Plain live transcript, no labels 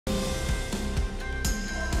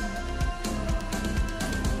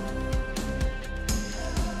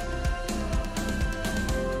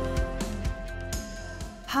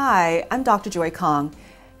Hi, I'm Dr. Joy Kong,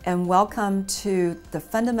 and welcome to the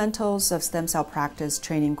Fundamentals of Stem Cell Practice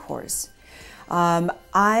training course.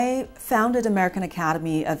 I founded American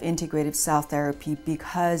Academy of Integrative Cell Therapy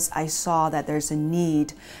because I saw that there's a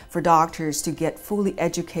need for doctors to get fully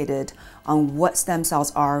educated on what stem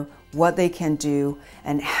cells are, what they can do,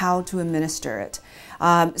 and how to administer it.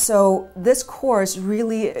 So this course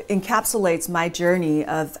really encapsulates my journey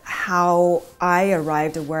of how I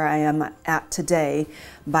arrived at where I am at today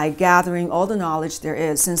by gathering all the knowledge there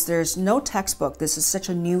is. Since there's no textbook, this is such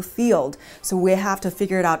a new field, so we have to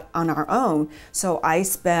figure it out on our own. So I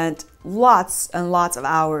spent lots and lots of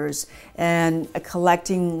hours and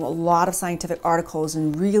collecting a lot of scientific articles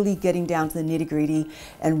and really getting down to the nitty-gritty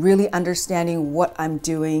and really understanding what I'm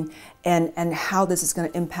doing and how this is going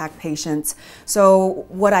to impact patients. So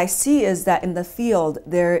what I see is that in the field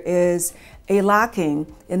there is a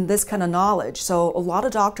lacking in this kind of knowledge. So a lot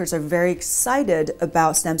of doctors are very excited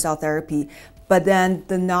about stem cell therapy, but then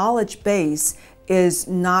the knowledge base is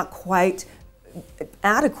not quite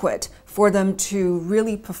adequate for them to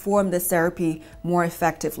really perform this therapy more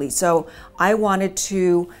effectively. So I wanted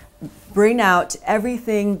to bring out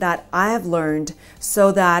everything that I have learned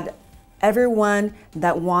so that everyone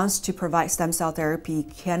that wants to provide stem cell therapy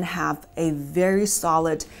can have a very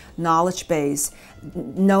solid knowledge base,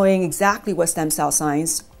 knowing exactly what stem cell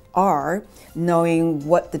science are, knowing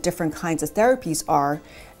what the different kinds of therapies are,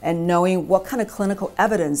 and knowing what kind of clinical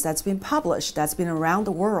evidence that's been published, that's been around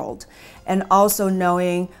the world, and also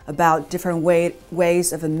knowing about different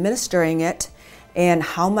ways of administering it and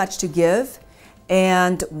how much to give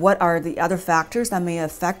and what are the other factors that may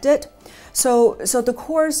affect it. So the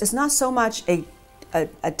course is not so much a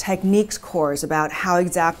techniques course about how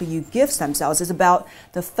exactly you give stem cells. It's about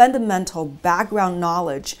the fundamental background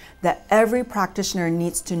knowledge that every practitioner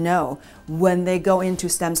needs to know when they go into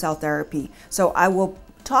stem cell therapy. So I will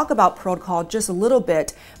talk about protocol just a little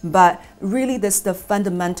bit, but really this is the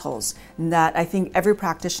fundamentals that I think every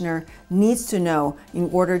practitioner needs to know in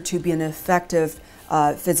order to be an effective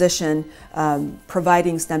physician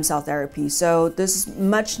providing stem cell therapy. So this is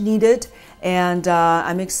much needed, and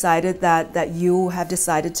I'm excited that you have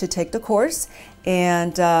decided to take the course,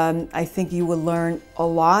 and I think you will learn a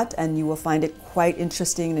lot and you will find it quite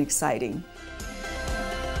interesting and exciting.